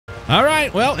All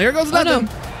right, well, here goes nothing.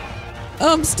 No.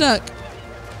 Oh, I'm stuck.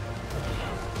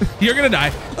 You're gonna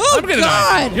die. Oh, I'm gonna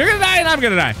God. die. You're gonna die, and I'm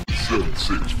gonna die. 7,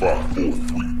 6, 5, 4, 3,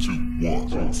 2, 1.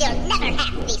 You'll never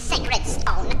have the sacred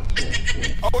stone.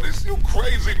 Oh, this you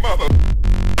crazy mother.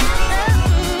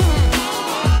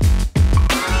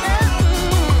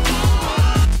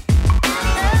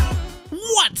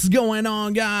 What's going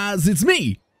on, guys? It's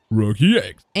me,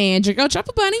 RockyX. And your girl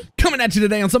Truffle Bunny. Coming at you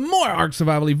today on some more Ark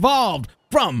Survival Evolved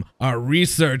from our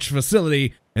research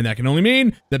facility. And that can only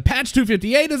mean that patch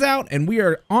 258 is out, and we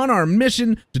are on our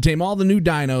mission to tame all the new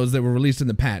dinos that were released in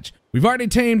the patch. We've already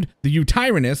tamed the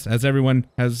Utyrannus, as everyone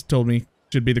has told me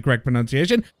should be the correct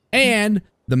pronunciation, and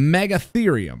the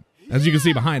Megatherium, as you can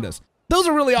see behind us. Those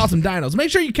are really awesome dinos.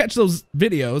 Make sure you catch those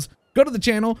videos. Go to the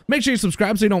channel. Make sure you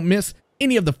subscribe so you don't miss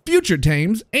any of the future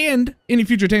tames and any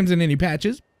future tames in any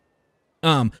patches.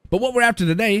 But what we're after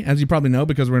today, as you probably know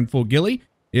because we're in full ghillie,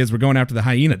 is we're going after the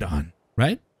HYAENODON,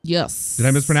 right? Yes. Did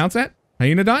I mispronounce that?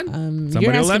 HYAENODON?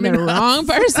 You're asking the wrong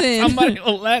person. Somebody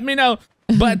will let me know.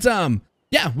 But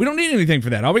yeah, we don't need anything for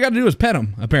that. All we got to do is pet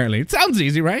them, apparently. It sounds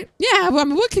easy, right? Yeah, well, I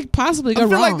mean, what could possibly go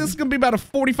wrong? I feel like this is going to be about a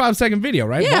 45-second video,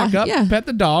 right? Yeah, Walk up, yeah. pet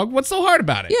the dog. What's so hard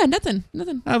about it? Yeah, nothing.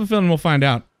 I have a feeling we'll find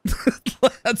out.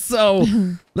 So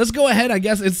let's go ahead, I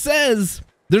guess. It says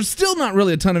there's still not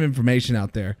really a ton of information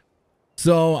out there.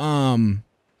 So,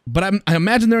 but I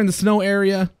imagine they're in the snow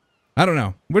area. I don't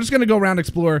know. We're just going to go around,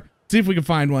 explore, see if we can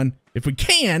find one. If we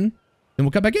can, then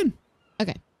we'll come back in.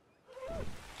 Okay.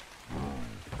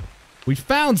 We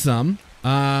found some.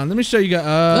 Let me show you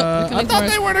guys. I thought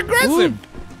they weren't aggressive. Ooh.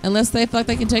 Unless they feel like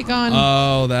they can take on.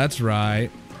 Oh, that's right.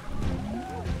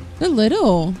 They're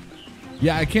little.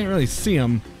 Yeah, I can't really see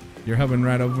them. You're hovering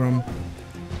right over them.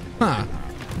 Huh.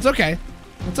 It's okay.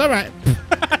 It's all right.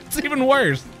 It's even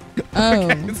worse. Oh.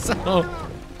 Okay, so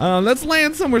let's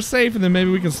land somewhere safe and then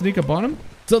maybe we can sneak up on them.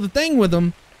 So the thing with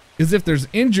them is if there's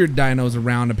injured dinos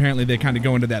around, apparently they kind of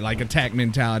go into that like attack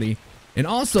mentality. And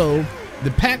also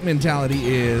the pack mentality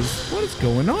is, what is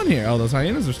going on here? Oh, those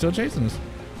hyenas are still chasing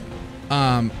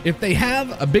us. If they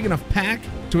have a big enough pack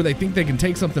to where they think they can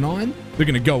take something on, they're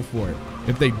gonna go for it.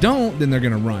 If they don't, then they're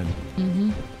gonna run.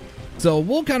 Mm-hmm. So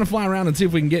we'll kind of fly around and see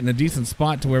if we can get in a decent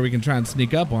spot to where we can try and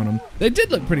sneak up on them. They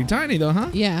did look pretty tiny though, huh?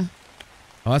 Yeah.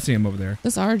 Oh, I see him over there.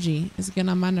 This RG is getting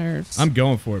on my nerves. I'm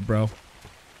going for it, bro.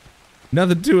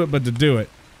 Nothing to it but to do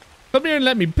it. Come here and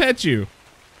let me pet you.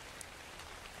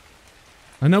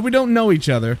 I know we don't know each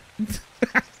other.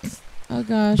 Oh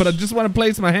gosh. But I just want to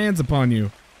place my hands upon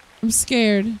you. I'm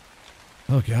scared.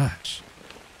 Oh gosh.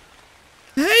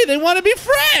 Hey, they want to be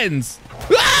friends.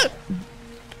 Ah!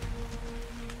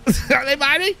 Are they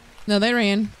biting? No, they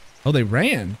ran. Oh, they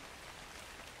ran.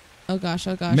 Oh gosh.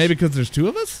 Oh gosh. Maybe because there's two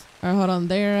of us? All right, hold on.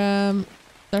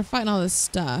 They're fighting all this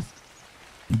stuff.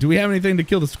 Do we have anything to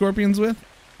kill the scorpions with?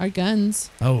 Our guns.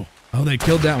 Oh, they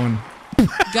killed that one.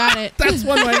 Got it. That's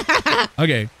one way.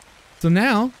 Okay, so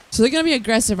now. So they're gonna be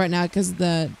aggressive right now because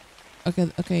the.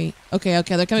 Okay.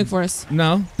 They're coming for us.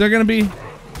 No, they're gonna be.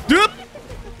 Doop!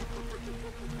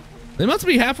 They must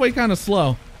be halfway kind of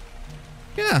slow.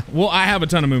 Yeah. Well, I have a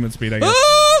ton of movement speed, I guess.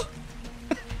 Oh!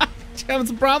 You having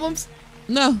some problems?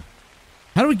 No.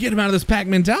 How do we get them out of this pack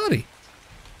mentality?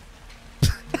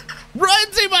 Run,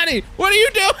 buddy! What are you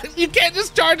doing? You can't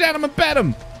just charge at him and pet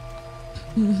him.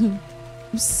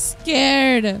 I'm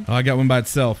scared. Oh, I got one by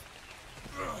itself.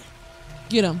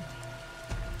 Get him.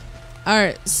 All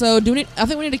right. So do we need? I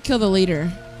think we need to kill the leader.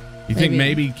 You think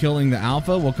maybe killing the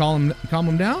alpha will calm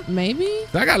him down? Maybe.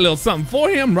 I got a little something for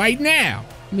him right now.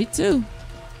 Me too.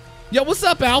 Yo, what's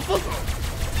up, Alpha?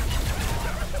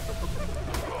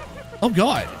 Oh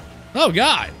God. Oh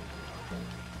God.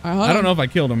 All right, I don't know if I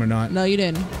killed him or not. No, you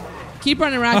didn't. Keep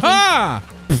running, Rocky. Aha!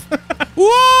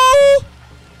 Woo!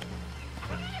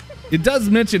 It does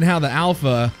mention how the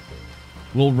alpha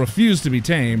will refuse to be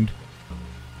tamed.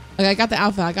 Okay, I got the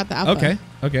alpha.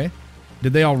 Okay.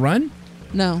 Did they all run?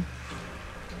 No.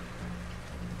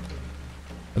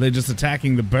 Are they just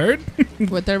attacking the bird?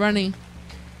 But they're running.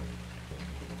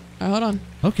 All right, hold on.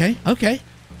 Okay.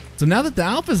 So now that the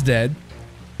alpha's dead,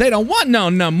 they don't want no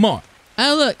more.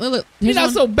 Oh, look. He's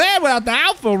not so bad without the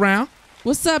alpha around.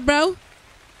 What's up, bro?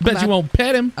 Bet you won't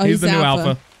pet him. Oh, he's the new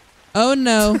alpha. Oh,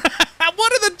 no.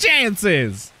 What are the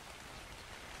chances?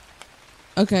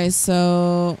 Okay,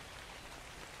 so...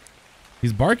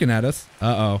 He's barking at us.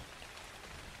 Uh-oh.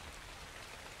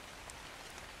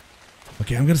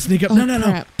 Okay, I'm going to sneak up. Oh, No.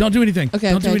 crap. Don't do anything. Okay,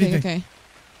 Don't do anything. okay.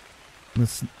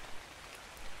 Let's...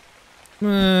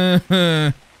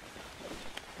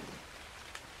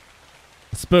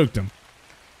 Spooked him.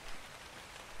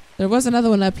 There was another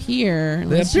one up here.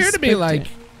 They appear to be like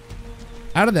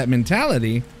out of that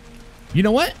mentality. You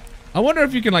know what? I wonder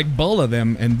if you can like bola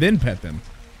them and then pet them.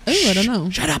 Oh, I don't know.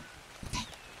 Shut up.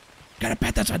 Gotta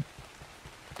pet this one.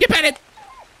 You pet it.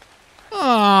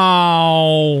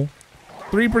 Oh.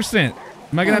 3%.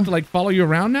 Am I gonna have to like follow you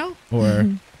around now? Or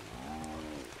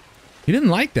he didn't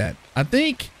like that. I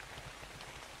think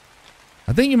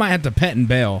you might have to pet and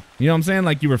bail. You know what I'm saying?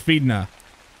 Like you were feeding a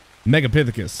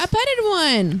Megapithecus. I petted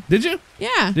one. Did you?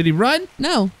 Yeah. Did he run?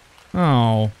 No.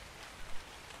 Oh.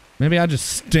 Maybe I just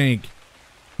stink.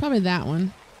 Probably that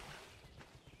one.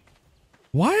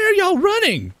 Why are y'all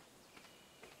running?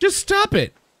 Just stop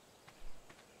it.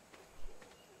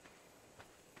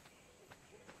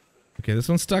 Okay, this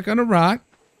one's stuck on a rock.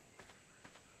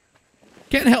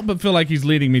 Can't help but feel like he's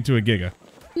leading me to a Giga.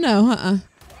 No,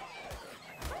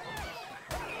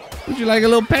 Would you like a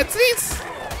little petsies?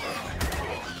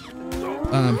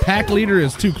 Pack leader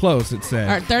is too close, it said.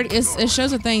 All right, 30. It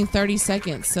shows a thing 30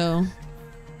 seconds, so.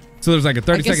 So there's like a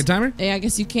 30-second timer? Yeah, I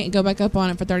guess you can't go back up on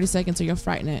it for 30 seconds or you'll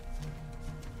frighten it.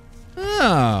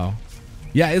 Oh.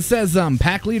 Yeah, it says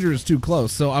pack leader is too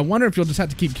close. So I wonder if you'll just have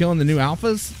to keep killing the new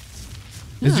alphas.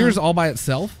 Is yours all by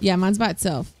itself? Yeah, mine's by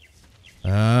itself. Oh.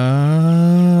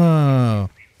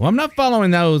 Well, I'm not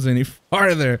following those any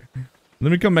farther.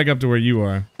 Let me come back up to where you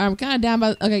are. I'm kind of down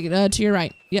by. Okay, to your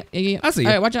right. Yep. Yeah. I see you.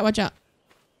 All right, watch out! Watch out!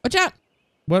 Watch out!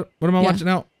 What am I watching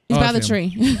out? He's Oh, by I the see tree.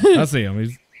 him. I see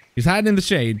him. He's hiding in the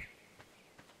shade.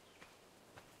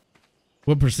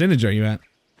 What percentage are you at?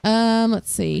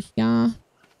 Let's see. Yeah.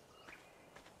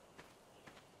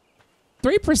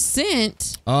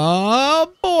 3%.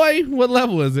 Oh boy, what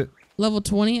level is it? Level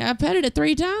 20. I petted it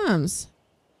 3 times.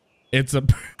 It's a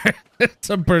it's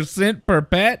a percent per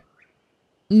pet.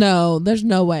 No, there's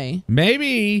no way.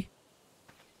 Maybe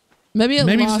Maybe it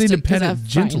you lost just need to it 'cause pet I it frightened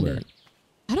gentler. it.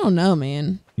 I don't know,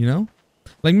 man. You know,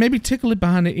 like maybe tickle it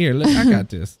behind the ear. Look, I got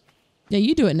this. Yeah,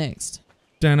 you do it next.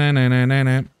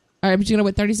 Da-na-na-na-na-na. All right, but you're gonna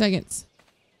wait 30 seconds,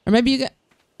 or maybe you got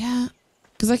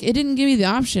because like it didn't give me the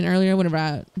option earlier whenever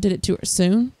I did it too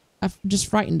soon. I just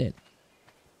frightened it.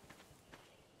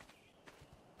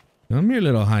 Come here,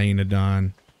 little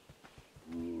HYAENODON.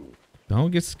 Don't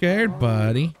get scared,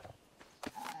 buddy.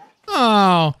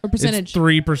 Oh, What percentage? It's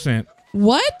 3%.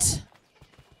 What?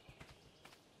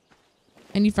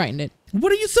 And you frightened it.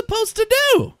 What are you supposed to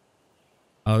do?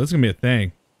 Oh, this is gonna be a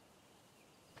thing.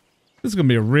 This is gonna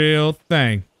be a real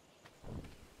thing.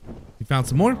 You found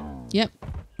some more? Yep.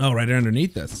 Oh, right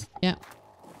underneath this. Yep.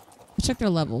 Let's check their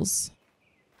levels.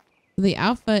 The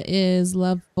alpha is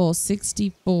level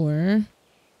 64.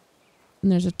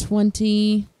 And there's a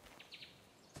 20,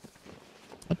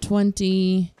 a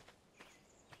 20,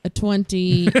 a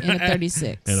 20, and a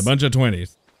 36. And a bunch of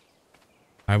 20s.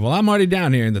 All right, well, I'm already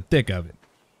down here in the thick of it.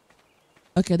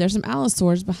 Okay, there's some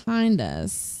allosaurs behind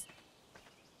us.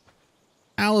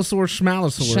 Allosaur,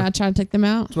 schmalosaur. Should I try to take them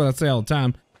out? That's what I say all the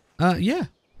time. Yeah.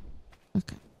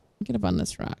 Okay. Get up on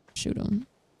this rock. Shoot them.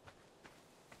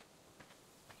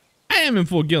 I am in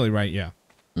full ghillie, right? Yeah.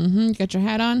 Mm-hmm. Got your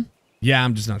hat on? Yeah,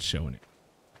 I'm just not showing it.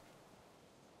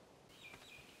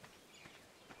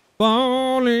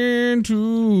 Fall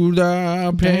into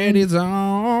the petty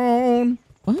zone.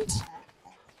 What?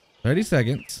 30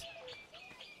 seconds.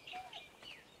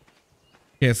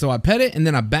 Okay, so I pet it and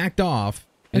then I backed off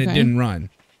and it Okay. didn't run.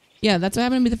 Yeah, that's what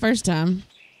happened to me the first time.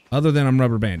 Other than I'm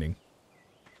rubber banding.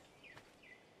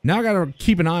 Now I gotta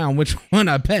keep an eye on which one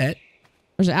I pet.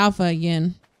 There's alpha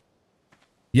again.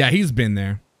 Yeah, he's been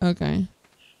there. Okay.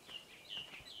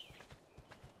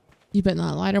 You petting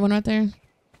that lighter one right there?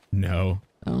 No.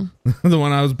 Oh. The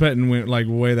one I was petting went like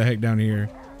way the heck down here.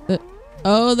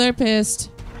 Oh, they're pissed.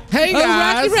 Hey Oh,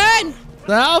 guys! Rocky, run!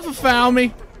 The alpha found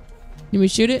me. You me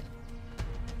shoot it?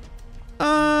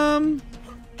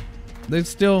 They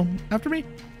still after me?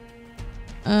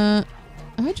 How'd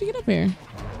you get up here?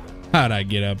 How'd I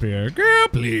get up here? Girl,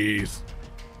 please.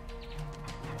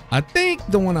 I think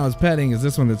the one I was petting is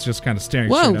this one that's just kind of staring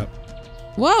Whoa. straight up.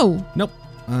 Whoa. Nope.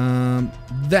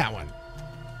 That one.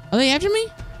 Are they after me?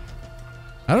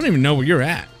 I don't even know where you're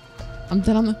at. I'm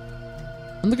dead on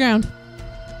the ground.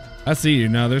 I see you.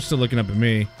 No, they're still looking up at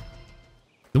me.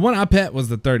 The one I pet was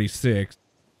the 36.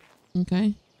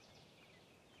 Okay.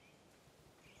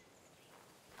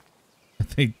 I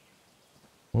think.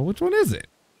 Well, which one is it?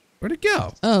 Where'd it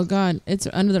go? Oh god, it's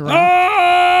under the rock.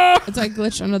 Oh! It's like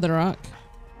glitched under the rock.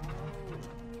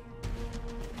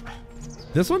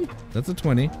 This one? That's a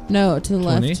 20. No, to the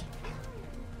 20. left.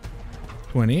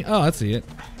 20. Oh, I see it.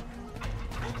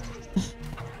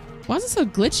 Why is it so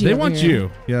glitchy? They over want here?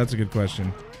 you. Yeah, that's a good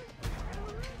question.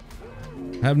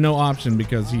 I have no option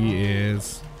because he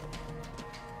is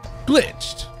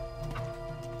glitched.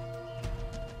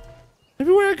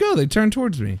 Everywhere I go, they turn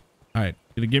towards me. All right,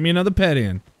 gonna give me another pet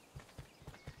in.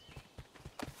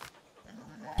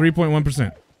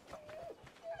 3.1%.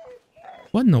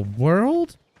 What in the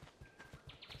world?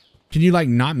 Can you like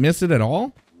not miss it at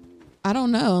all? I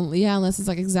don't know. Yeah, unless it's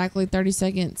like exactly 30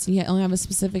 seconds. You only have a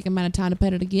specific amount of time to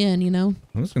pet it again, you know?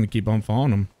 I'm just gonna keep on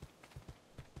following them.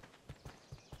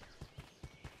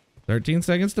 13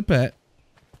 seconds to pet.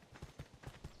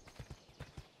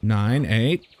 9,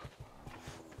 8,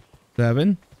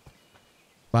 7,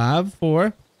 5,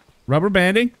 4. Rubber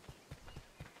banding.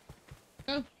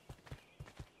 Oh.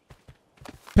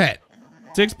 Pet.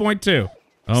 6.2.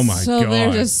 Oh my god. So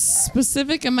there's a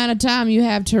specific amount of time you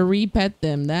have to re-pet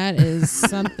them. That is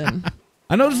something.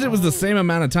 I noticed it was the same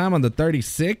amount of time on the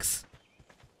 36.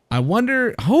 I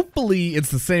wonder, hopefully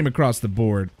it's the same across the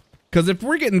board. Because if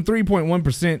we're getting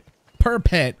 3.1% per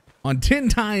pet on 10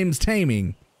 times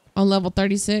taming. On level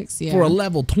 36, yeah. For a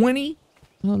level 20.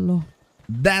 Oh, Lord.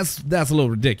 That's a little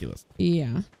ridiculous.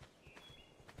 Yeah.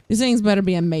 These things better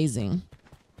be amazing.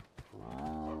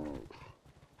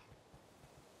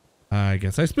 I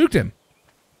guess I spooked him.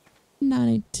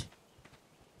 92.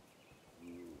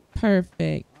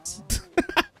 Perfect.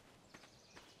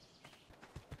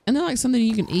 And they're like something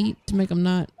you can eat to make them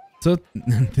not. So,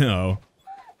 no.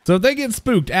 So if they get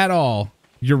spooked at all,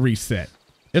 you're reset.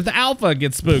 If the alpha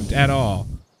gets spooked at all,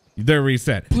 they're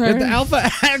reset. If the alpha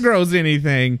aggroes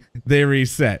anything, they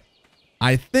reset.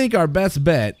 I think our best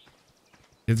bet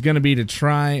is going to be to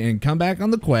try and come back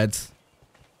on the quets.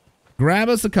 Grab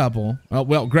us a couple. Oh,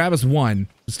 well, grab us one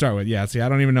to start with. Yeah, see, I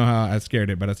don't even know how I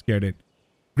scared it, but I scared it.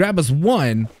 Grab us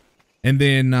one, and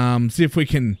then see if we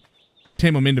can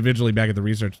tame them individually back at the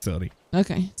research facility.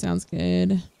 Okay, sounds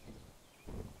good.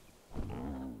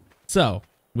 So,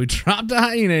 we dropped a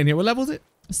hyena in here. What level is it?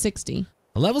 60.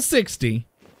 A level 60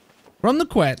 from the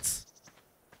quets.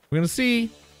 We're going to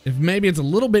see if maybe it's a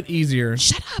little bit easier.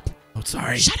 Shut up. Oh,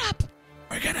 sorry. Shut up.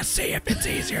 We're going to see if it's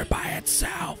easier by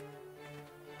itself.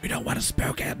 We don't want to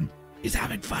spook him. He's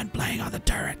having fun playing on the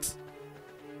turrets.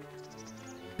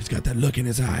 He's got that look in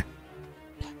his eye.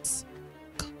 Let's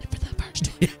go in for the first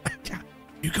one. Yeah.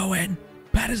 You go in,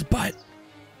 pat his butt.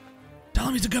 Tell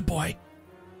him he's a good boy.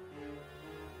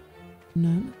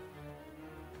 No.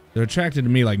 They're attracted to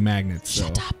me like magnets.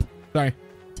 Shut so. up. Sorry.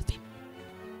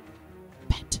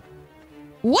 Pet.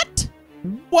 What?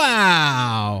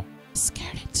 Wow.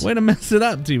 Scared it. Way to mess it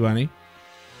up, T-Bunny.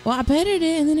 Well, I petted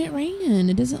it and then it ran.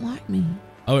 It doesn't like me.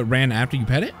 Oh, it ran after you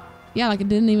pet it? Yeah, like it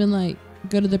didn't even like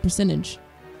go to the percentage.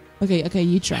 Okay,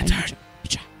 you try. You try.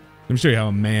 Let me show you how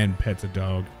a man pets a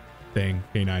dog. Thing.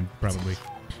 Canine, probably.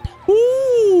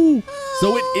 Ooh.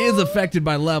 So it is affected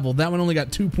by level. That one only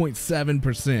got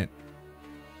 2.7%.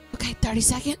 Okay, 30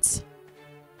 seconds.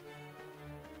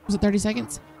 Was it 30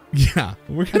 seconds? Yeah,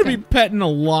 we're going to be petting a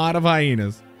lot of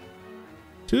hyenas.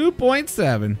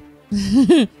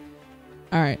 2.7.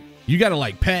 All right. You got to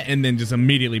like pet and then just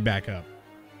immediately back up.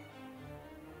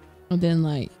 And then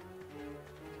like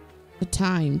the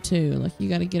time too. Like you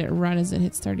got to get it right as it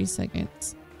hits 30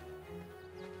 seconds.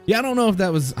 Yeah, I don't know if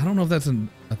that's a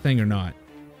thing or not.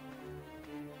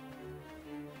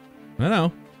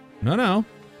 No.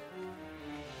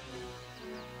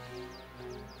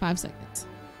 5 seconds.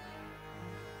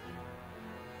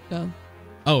 Go.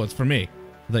 Oh, it's for me.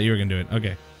 I thought you were going to do it.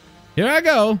 Okay. Here I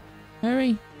go.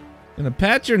 Hurry. Gonna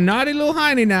pat your naughty little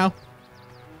hiney now.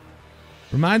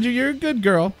 Remind you you're a good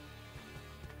girl.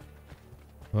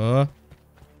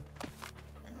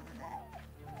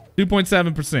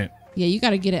 2.7%. Yeah, you got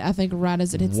to get it, I think, right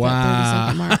as it hits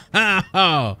that 30 second mark.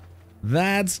 Wow.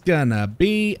 That's gonna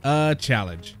be a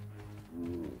challenge.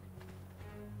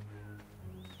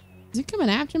 Is he coming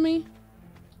after me?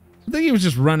 I think he was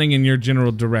just running in your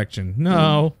general direction.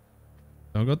 No.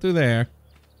 Don't go through there.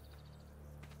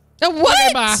 What?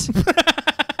 Okay, bye.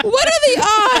 What are the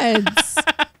odds?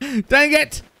 Dang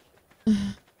it.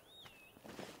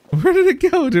 Where did it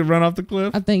go? Did it run off the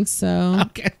cliff? I think so.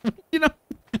 Okay. You know,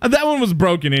 that one was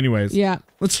broken anyways. Yeah.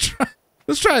 Let's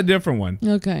try a different one.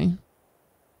 Okay.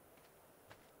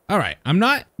 All right. I'm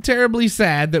not terribly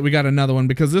sad that we got another one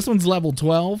because this one's level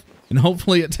 12 and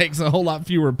hopefully it takes a whole lot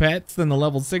fewer pets than the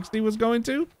level 60 was going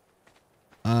to.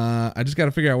 I just got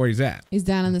to figure out where he's at. He's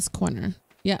down in this corner.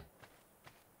 Yep.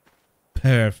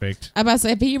 Perfect. I about to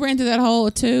say, if he ran through that hole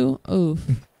too, oof.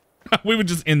 We would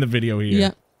just end the video here.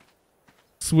 Yep.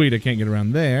 Sweet, I can't get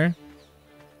around there.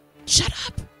 Shut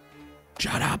up.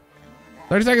 Shut up.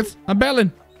 30 seconds. I'm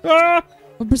bailing. Ah!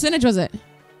 What percentage was it?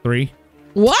 3.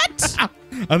 What?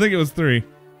 I think it was 3.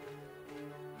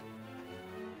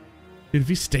 Dude, if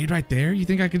he stayed right there, you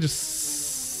think I could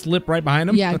just slip right behind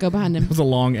him? Yeah, go behind him. It was a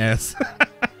long S.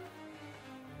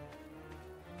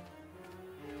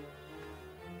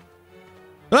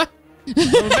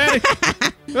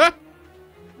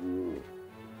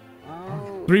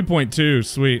 $3.2,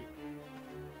 sweet.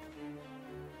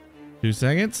 2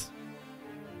 seconds.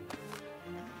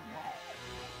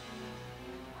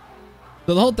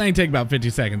 So the whole thing take about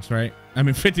 50 seconds, right? I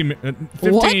mean 15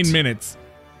 minutes.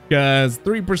 Because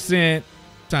 3%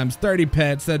 times 30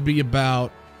 pets, that'd be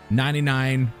about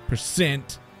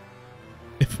 99%.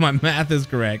 If my math is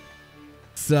correct.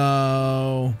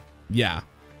 So, yeah.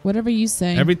 Whatever you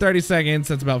say. Every 30 seconds,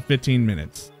 that's about 15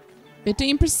 minutes.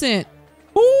 15%.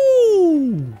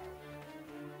 Ooh!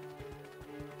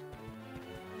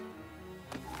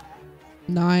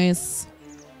 Nice.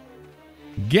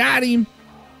 Got him.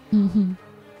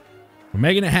 We're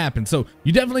making it happen. So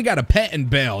you definitely got to pet and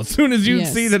bail. As soon as you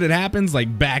see that it happens,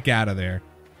 like back out of there.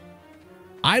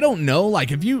 I don't know,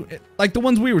 like if you, like the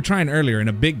ones we were trying earlier in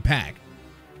a big pack.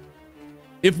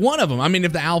 If one of them, I mean,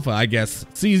 if the alpha, I guess,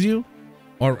 sees you,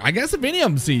 or I guess if any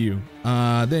of them see you,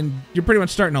 then you're pretty much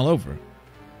starting all over.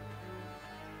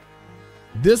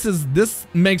 This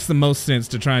makes the most sense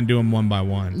to try and do them one by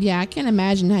one. Yeah, I can't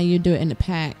imagine how you do it in a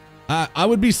pack. I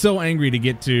would be so angry to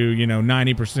get to, you know,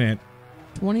 90%.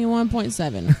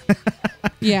 21.7.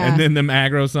 Yeah. And then them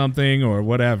aggro something or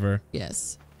whatever.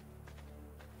 Yes.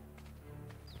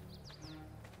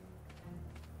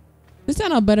 This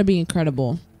channel better be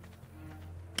incredible.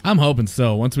 I'm hoping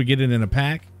so. Once we get it in a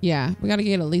pack. Yeah, we got to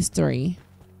get at least 3.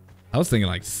 I was thinking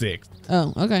like 6.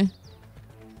 Oh, okay.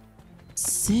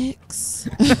 6.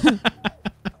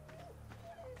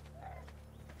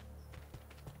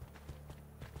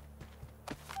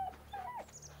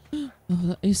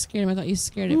 Oh, you scared him. I thought you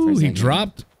scared it for a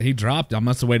second. He dropped. I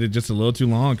must have waited just a little too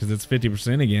long because it's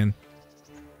 50% again.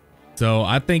 So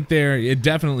I think it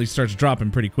definitely starts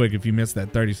dropping pretty quick if you miss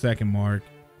that 30-second mark.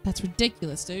 That's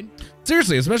ridiculous, dude.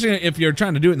 Seriously, especially if you're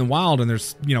trying to do it in the wild and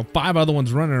there's, you know, 5 other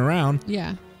ones running around.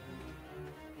 Yeah.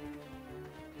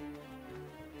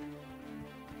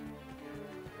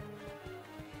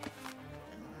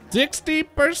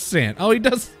 %60%. Oh,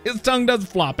 his tongue does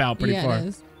flop out pretty far. It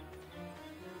is.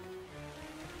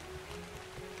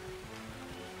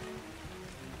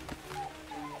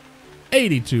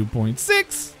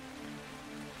 $82.6.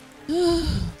 I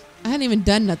hadn't even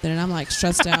done nothing and I'm like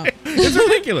stressed out. It's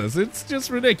ridiculous. It's just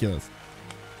ridiculous.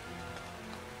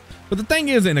 But the thing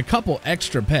is, in a couple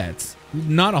extra pets,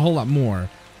 not a whole lot more,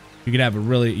 you could have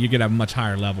a much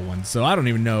higher level one. So I don't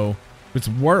even know if it's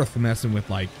worth messing with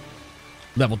like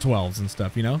level 12s and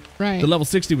stuff, you know? Right. The level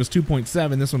 60 was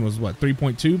 2.7. This one was what,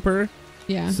 3.2 per?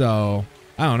 Yeah. So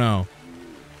I don't know.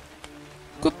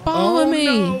 Quit following me.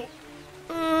 No.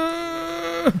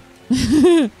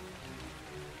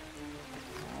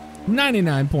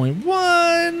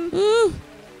 99.1. Ooh.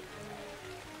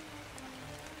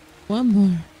 One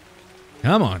more.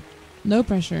 Come on. No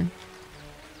pressure.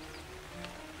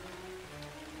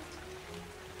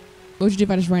 What would you do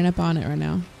if I just ran up on it right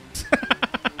now?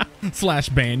 Slash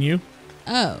ban you.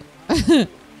 Oh. I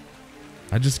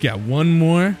just got one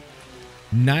more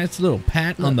nice little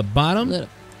pat on the bottom. Little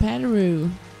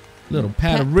pataroo. Little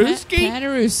patarooski.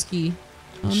 Patarooski.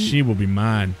 She will be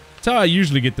mine. That's how I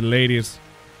usually get the ladies.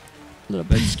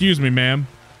 Excuse me, ma'am.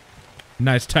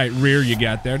 Nice tight rear you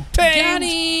got there. Got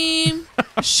him.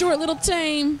 Short little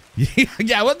tame.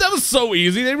 Yeah, well, that was so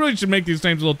easy. They really should make these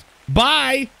tames a little.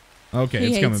 Bye. Okay,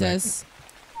 it's coming back.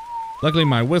 Luckily,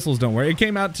 my whistles don't work. It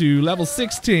came out to level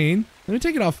 16. Let me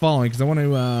take it off following because I want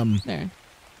to. There.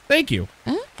 Thank you.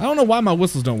 I don't know why my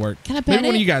whistles don't work. Can I pet Maybe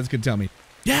one of you guys could tell me.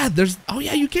 Yeah, there's. Oh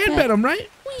yeah, you can pet them, right?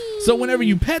 Whee. So whenever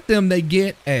you pet them, they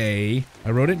get I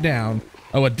wrote it down.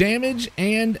 Oh, a damage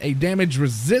and a damage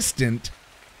resistant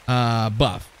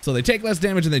buff. So they take less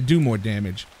damage and they do more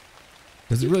damage.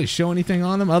 Does it really show anything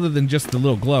on them other than just the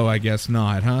little glow? I guess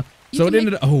not, huh? So it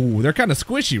ended. Oh, they're kind of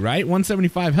squishy, right?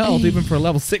 175 health, even for a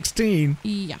level 16.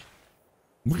 Yeah.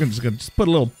 We're just gonna put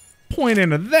a little point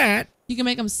into that. You can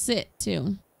make them sit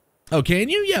too. Oh, can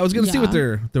you? Yeah, I was gonna see what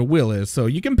their will is. So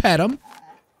you can pet them.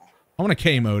 I want to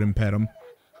K mode and pet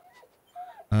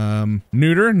them.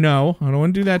 Neuter? No, I don't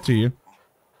want to do that to you.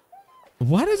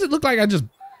 Why does it look like I just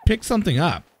picked something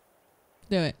up?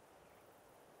 Do it.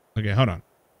 Okay, hold on.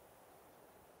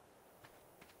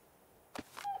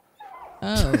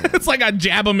 Oh. It's like I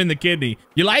jab them in the kidney.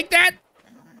 You like that?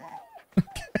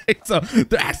 Okay, so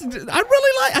I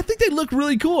think they look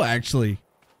really cool, actually.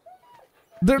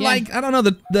 They're like, I don't know,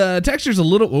 the texture's a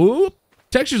little,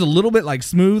 texture's a little bit like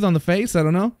smooth on the face. I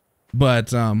don't know.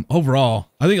 But overall,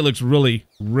 I think it looks really,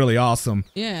 really awesome.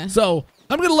 Yeah. So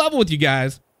I'm going to level with you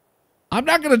guys. I'm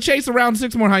not going to chase around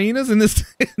 6 more hyenas in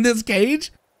this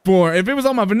cage. If it was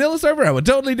on my vanilla server, I would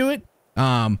totally do it.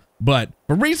 But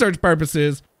for research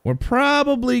purposes, we're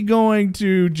probably going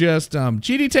to just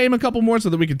cheaty tame a couple more so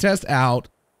that we can test out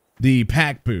the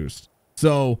pack boost.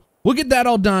 So we'll get that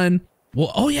all done.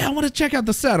 Well, oh yeah, I want to check out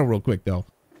the saddle real quick though.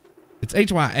 It's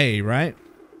HYA, right?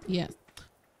 Yes.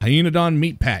 HYAENODON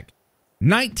meat pack.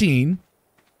 19,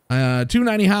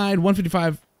 290 hide,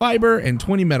 155 fiber, and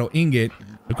 20 metal ingot.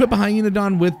 Equip a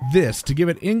HYAENODON with this to give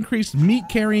it increased meat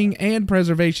carrying and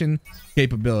preservation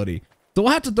capability. So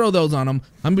we'll have to throw those on them.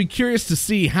 I'm be curious to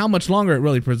see how much longer it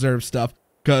really preserves stuff.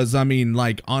 Because, I mean,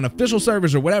 like, on official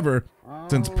servers or whatever,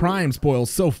 since Prime spoils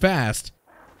so fast,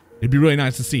 it'd be really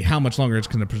nice to see how much longer it's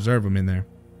going to preserve them in there.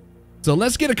 So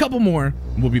let's get a couple more,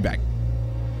 and we'll be back.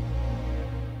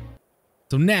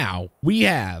 So now, we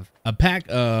have a pack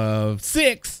of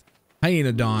 6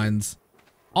 HYAENODONs,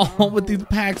 all with these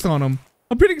packs on them.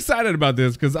 I'm pretty excited about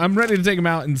this, because I'm ready to take them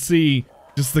out and see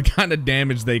just the kind of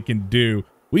damage they can do.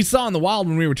 We saw in the wild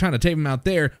when we were trying to tape them out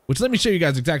there, which let me show you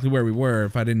guys exactly where we were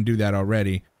if I didn't do that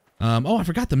already. Oh, I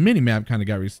forgot the mini-map kind of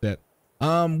got reset.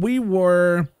 We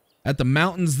were at the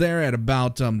mountains there at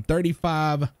about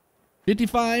 35,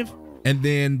 55, and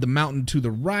then the mountain to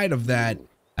the right of that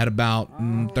at about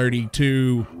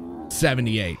 32,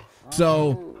 78.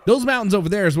 So those mountains over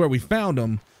there is where we found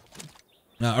them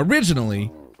originally,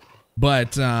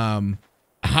 but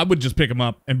I would just pick them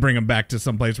up and bring them back to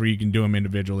some place where you can do them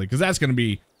individually, because that's going to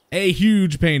be a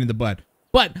huge pain in the butt.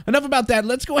 But enough about that.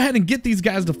 Let's go ahead and get these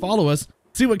guys to follow us,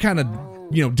 see what kind of,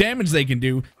 you know, damage they can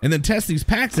do, and then test these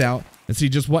packs out and see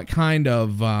just what kind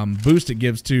of boost it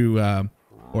gives to,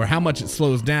 or how much it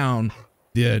slows down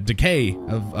the decay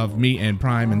of meat and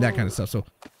prime and that kind of stuff. So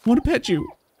I want to pet you.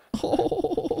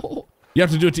 Oh. You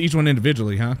have to do it to each one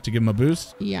individually, huh? To give them a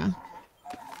boost? Yeah.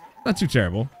 Not too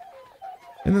terrible.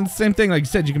 And then the same thing, like you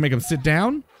said, you can make them sit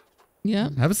down. Yeah.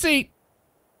 Have a seat.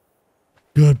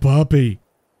 Good puppy.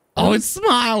 Oh, it's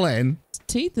smiling. His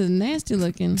teeth is nasty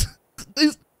looking.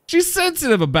 She's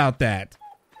sensitive about that.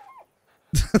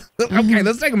 Okay,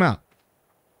 let's take them out.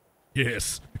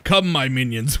 Yes, come my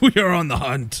minions. We are on the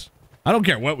hunt. I don't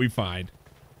care what we find.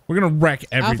 We're going to wreck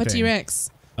everything. Alpha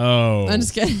T-Rex. Oh. I'm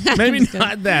just kidding. Maybe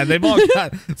not that. They've all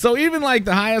got. So even like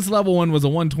the highest level one was a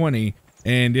 120.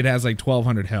 And it has like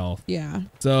 1,200 health. Yeah.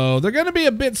 So they're going to be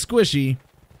a bit squishy.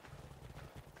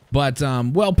 But,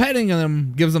 well, petting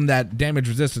them gives them that damage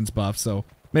resistance buff. So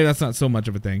maybe that's not so much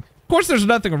of a thing. Of course, there's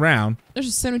nothing around. There's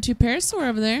a 72 parasaur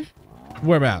over there.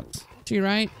 Whereabouts? To your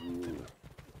right.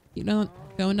 You know,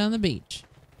 going down the beach.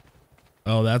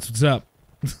 Oh, that's what's up.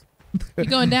 You're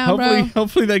going down, bro.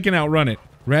 Hopefully they can outrun it.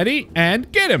 Ready?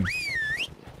 And get him.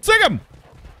 Sick him.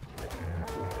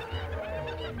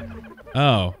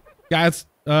 Oh. Guys,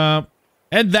 and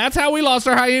that's how we lost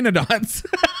our HYAENODONs.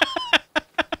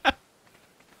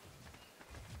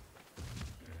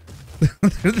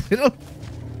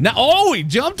 Now, oh, he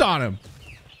jumped on him.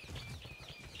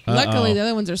 Luckily, the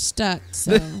other ones are stuck,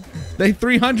 so. They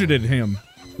 300'd him.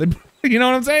 You know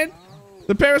what I'm saying?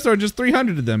 The parasaur just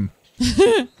 300'd them.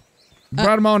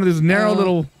 Brought him on to this narrow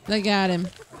little. They got him.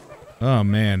 Oh,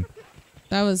 man.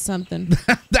 That was something.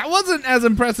 That wasn't as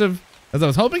impressive as I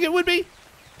was hoping it would be.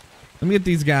 Let me get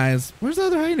these guys. Where's the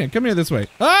other hyena? Come here this way.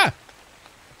 Ah!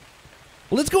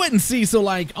 Well, let's go ahead and see. So,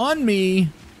 like, on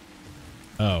me.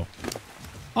 Oh.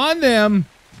 On them.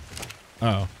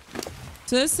 Oh.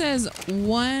 So this says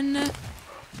 1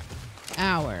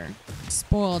 hour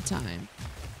spoil time.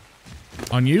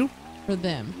 On you? For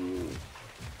them.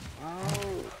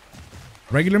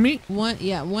 Regular meat?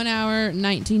 1 hour,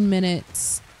 19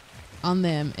 minutes on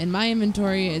them. In my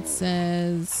inventory, it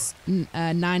says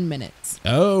 9 minutes.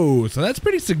 Oh, so that's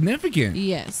pretty significant.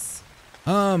 Yes.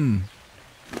 I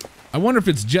wonder if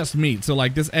it's just meat. So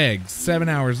like this egg, 7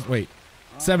 hours, wait,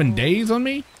 7 days on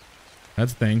me?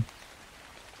 That's the thing.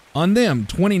 On them,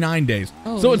 29 days.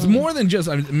 Oh, so it's more than just,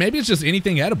 I mean, maybe it's just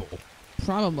anything edible.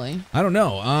 Probably. I don't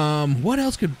know. What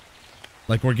else could,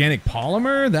 like organic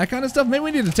polymer, that kind of stuff? Maybe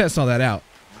we need to test all that out.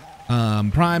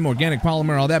 Prime, organic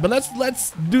polymer, all that. But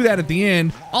let's do that at the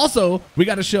end. Also, we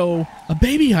got to show a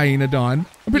baby HYAENODON.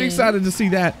 I'm pretty excited to see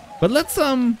that. But let's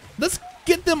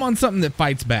get them on something that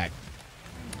fights back.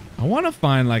 I want to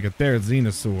find like a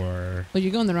Therizinosaur. Well,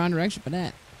 you're going the wrong direction for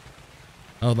that.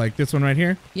 Oh, like this one right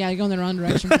here? Yeah, you're going the wrong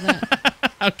direction for that.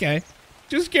 Okay.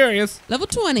 Just curious. Level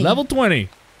 20. Level 20.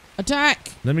 Attack.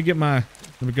 Let me get my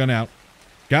gun out.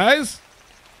 Guys,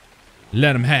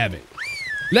 let him have it.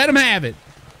 Let him have it.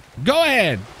 Go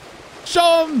ahead.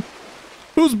 Show him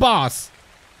who's boss.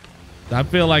 I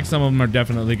feel like some of them are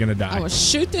definitely going to die. I will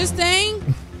shoot this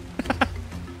thing.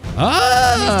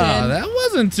 Ah, that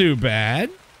wasn't too bad.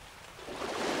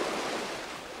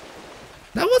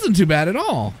 That wasn't too bad at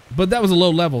all. But that was a low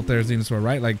level Therizinosaur,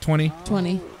 right? Like 20?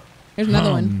 20. Here's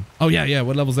another one. Oh, yeah, yeah.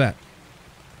 What level's that?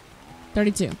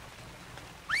 32.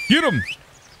 Get him!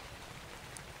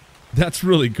 That's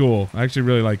really cool. I actually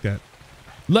really like that.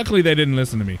 Luckily, they didn't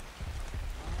listen to me.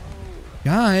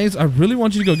 Guys, I really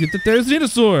want you to go get the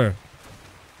Therizinosaur.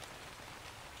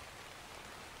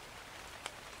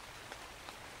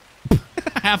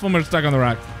 Half of them are stuck on the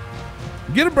rock.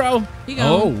 Get it, bro. You go.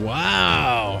 Oh,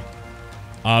 wow.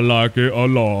 I like it a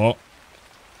lot.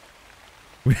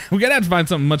 We gotta have to find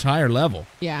something much higher level.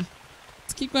 Yeah.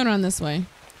 Let's keep going around this way.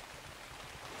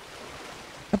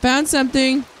 I found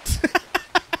something.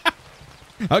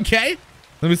 Okay.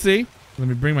 Let me see. Let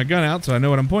me bring my gun out so I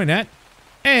know what I'm pointing at.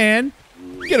 And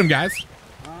get him, guys.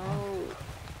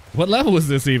 What level is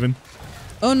this even?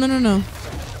 Oh, no, no, no.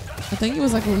 I think it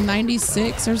was like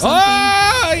 96 or something.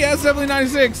 Oh, yeah, it's definitely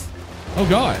 96. Oh,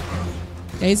 God.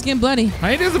 Yeah, he's getting bloody.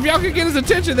 Hiatus, if y'all could get his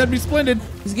attention, that'd be splendid.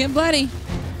 He's getting bloody.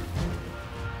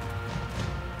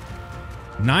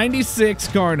 96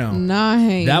 Carno.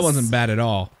 Nice. That wasn't bad at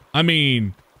all. I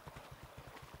mean,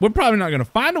 we're probably not going to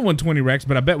find a 120 Rex,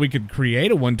 but I bet we could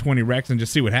create a 120 Rex and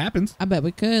just see what happens. I bet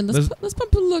we could. Let's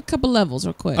pump a couple levels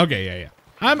real quick. Okay, yeah,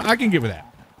 yeah. I can get with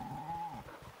that.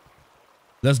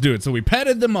 Let's do it. So we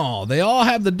petted them all. They all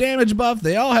have the damage buff.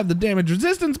 They all have the damage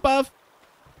resistance buff.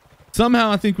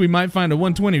 Somehow I think we might find a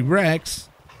 120 Rex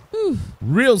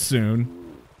real soon.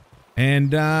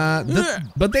 And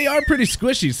but they are pretty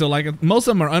squishy. So like most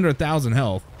of them are under 1,000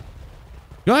 health.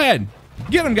 Go ahead,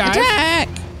 get them, guys. Attack!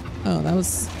 Oh, that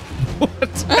was.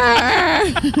 What?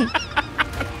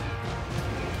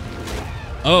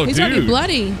 Oh, He's dude. already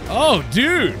bloody. Oh,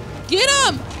 dude. Get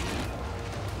him!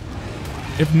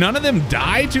 If none of them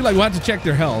die, too, like we'll have to check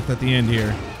their health at the end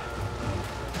here.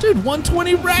 Dude,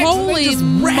 120 Rex. Holy and they just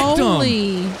wrecked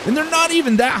moly! them. And they're not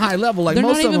even that high level. Like They're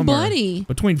most not of even them bloody. are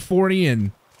between 40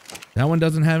 and. That one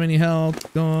doesn't have any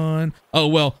health. Gone. Oh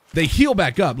well, they heal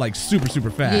back up like super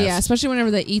fast. Yeah, especially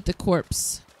whenever they eat the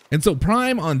corpse. And so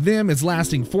Prime on them is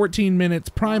lasting 14 minutes.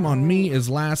 Prime on me is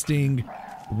lasting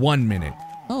 1 minute.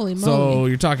 Holy moly! So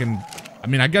you're talking. I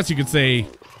mean, I guess you could say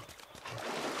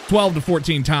 12 to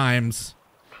 14 times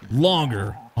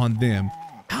longer on them.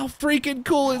 How freaking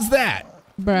cool is that,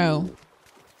 bro?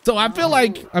 So I feel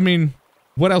like, I mean,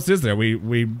 what else is there? We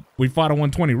fought a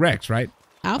 120 Rex, right?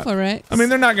 Alpha Rex. I mean,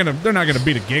 they're not gonna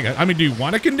beat a Giga. I mean, do you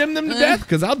want to condemn them to death?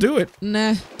 Because I'll do it.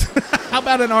 Nah. How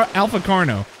about an Alpha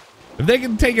Carno? If they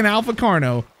can take an Alpha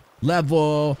Carno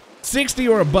level 60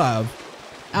 or above,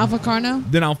 Alpha Carno,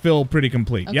 then I'll feel pretty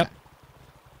complete. Okay. Yep.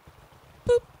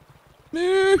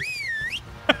 Boop.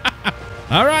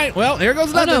 All right. Well, here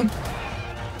goes nothing. Oh, no.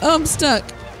 Oh, I'm stuck.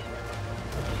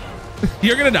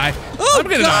 You're gonna die. Oh, I'm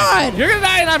gonna God. die. You're gonna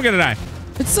die, and I'm gonna die.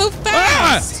 It's so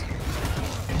fast.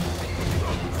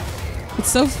 It's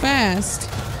so fast.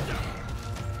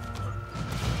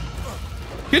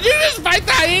 Could you just fight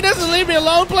the hyenas and leave me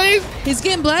alone, please? He's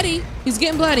getting bloody. He's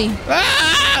getting bloody.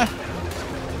 Ah!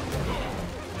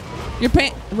 Your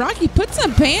Rocky, put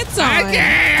some pants on. I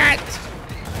can't.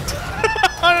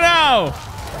 Oh no.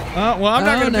 Well, I'm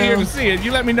not gonna be here to see it.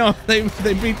 You let me know if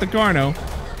they beat the Carno.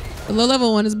 The low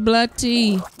level one is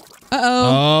bloody.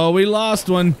 Uh-oh. Oh, we lost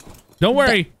one. Don't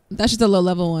worry. That's just a low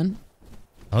level one.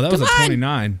 Oh, that was a Come on.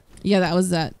 29. Yeah, that was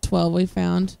that 12 we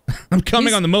found. I'm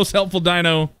coming on the most helpful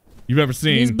dino you've ever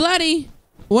seen. He's bloody.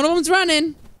 One of them's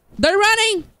running. They're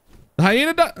running. The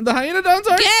hyenodons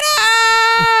are? Get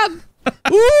him!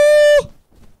 Woo!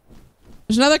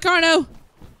 There's another Carno.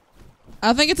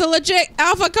 I think it's a legit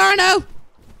Alpha Carno.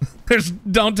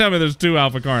 Don't tell me there's 2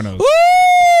 Alpha Carnos. Woo!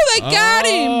 They got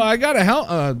him. Oh, I got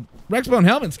a Rexbone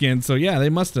helmet skin, so yeah, they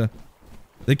must have.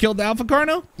 They killed the Alpha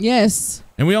Carno? Yes.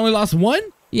 And we only lost 1?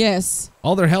 Yes.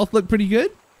 All their health looked pretty good?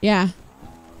 Yeah.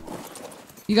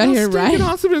 You got here right.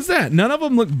 How awesome is that? None of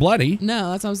them look bloody.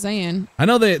 No, that's what I'm saying. I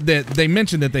know that they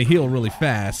mentioned that they heal really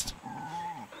fast.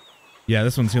 Yeah,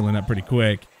 this one's healing up pretty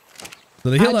quick. So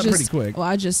they heal up pretty quick. Well,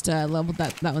 I just leveled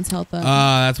that one's health up.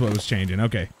 That's what was changing.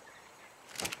 Okay.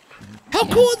 How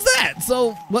cool is that?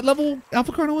 So what level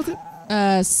Alpha Carno was it?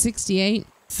 68.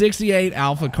 68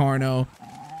 Alpha Carno.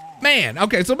 Man,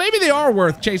 okay, so maybe they are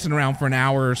worth chasing around for an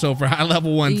hour or so for high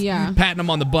level ones. Yeah. Patting them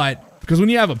on the butt. Because when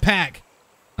you have a pack,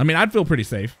 I mean, I'd feel pretty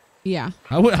safe. Yeah.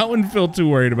 I wouldn't feel too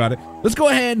worried about it. Let's go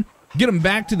ahead, get them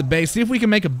back to the base, see if we can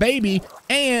make a baby.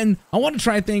 And I want to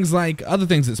try things like other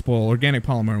things that spoil, organic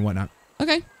polymer and whatnot.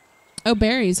 Okay. Oh,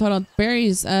 berries. Hold on.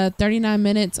 Berries, 39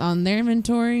 minutes on their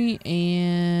inventory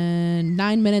and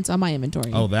 9 minutes on my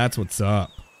inventory. Oh, that's what's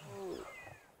up.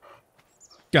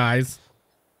 Guys,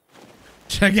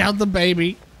 check out the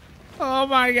baby. Oh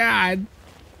my God.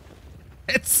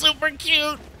 It's super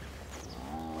cute.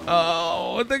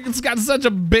 Oh, I think it's got such a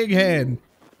big head.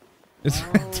 It's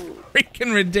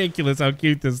freaking ridiculous how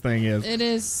cute this thing is. It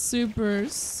is super,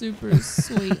 super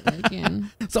sweet looking.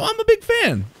 So I'm a big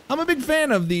fan. I'm a big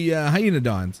fan of the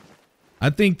hyaenodons. I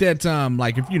think that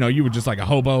like if you were just like a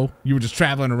hobo, you were just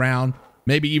traveling around,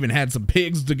 maybe even had some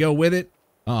pigs to go with it.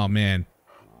 Oh man,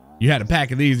 you had a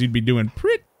pack of these, you'd be doing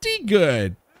pretty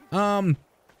good.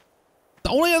 The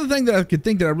only other thing that I could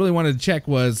think that I really wanted to check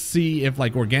was see if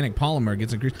like organic polymer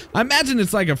gets increased. I imagine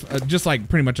it's like just like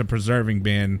pretty much a preserving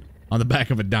bin on the back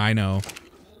of a dino.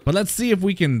 But let's see if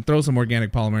we can throw some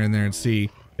organic polymer in there and see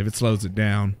if it slows it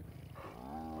down.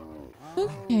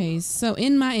 Okay, so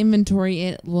in my inventory,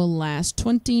 it will last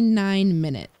 29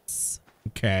 minutes.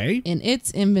 Okay. In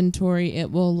its inventory,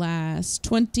 it will last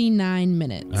 29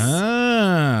 minutes.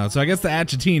 Ah, so I guess the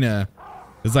achatina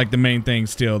is like the main thing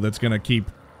still that's going to keep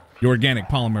your organic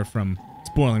polymer from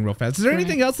spoiling real fast. Is there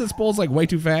anything else that spoils like way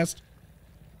too fast?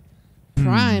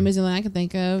 Prime is the only I can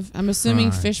think of. I'm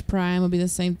assuming fish prime will be the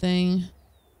same thing.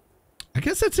 I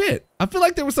guess that's it. I feel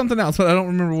like there was something else, but I don't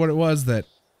remember what it was that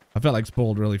I felt like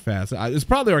spoiled really fast. It's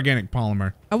probably organic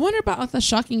polymer. I wonder about like, the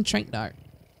shocking trank dart.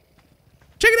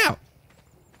 Check it out.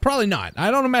 Probably not.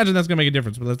 I don't imagine that's going to make a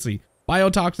difference, but let's see.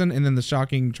 Biotoxin and then the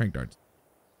shocking trank darts.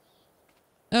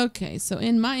 Okay, so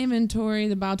in my inventory,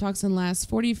 the biotoxin lasts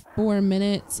 44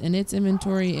 minutes. In its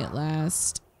inventory, it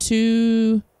lasts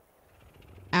 2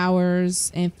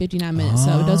 hours and 59 minutes.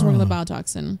 So it does work with the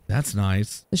biotoxin. That's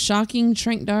nice. The shocking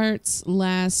trank darts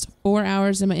last 4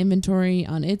 hours in my inventory.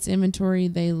 On its inventory,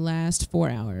 they last 4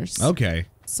 hours. Okay.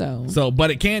 So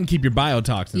but it can keep your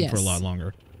biotoxin for a lot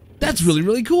longer. That's really,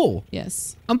 really cool.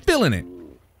 Yes. I'm feeling it.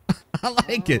 I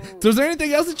like it. So is there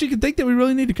anything else that you can think that we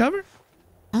really need to cover?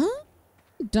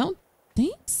 Don't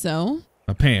think so.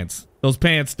 My pants. Those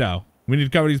pants, though. We need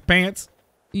to cover these pants?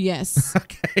 Yes.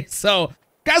 Okay, so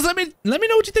guys, let me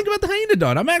know what you think about the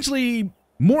hyaenodon. I'm actually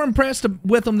more impressed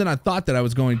with them than I thought that I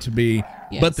was going to be.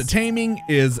 Yes. But the taming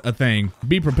is a thing.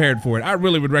 Be prepared for it. I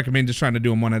really would recommend just trying to do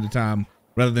them one at a time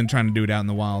rather than trying to do it out in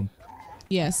the wild.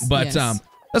 Yes. But yes.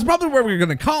 that's probably where we're going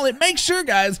to call it. Make sure,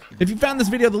 guys, if you found this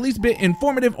video the least bit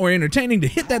informative or entertaining, to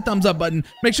hit that thumbs up button.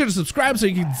 Make sure to subscribe so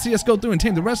you can see us go through and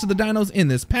tame the rest of the dinos in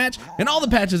this patch and all the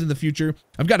patches in the future.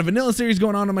 I've got a vanilla series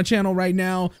going on my channel right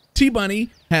now. T-Bunny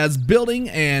has building,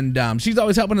 and she's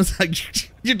always helping us.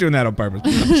 You're doing that on purpose.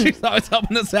 She's always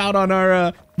helping us out on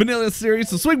our vanilla series,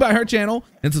 so swing by her channel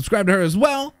and subscribe to her as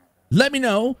well. Let me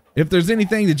know if there's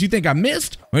anything that you think I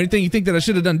missed or anything you think that I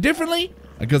should have done differently,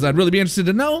 because I'd really be interested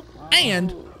to know.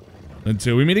 And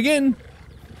until we meet again,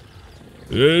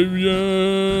 you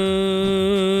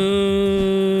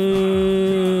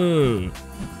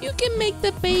can make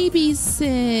the baby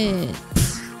sit.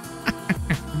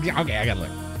 Okay, I gotta look.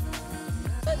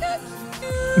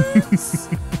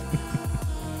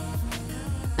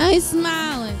 I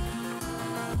smiling.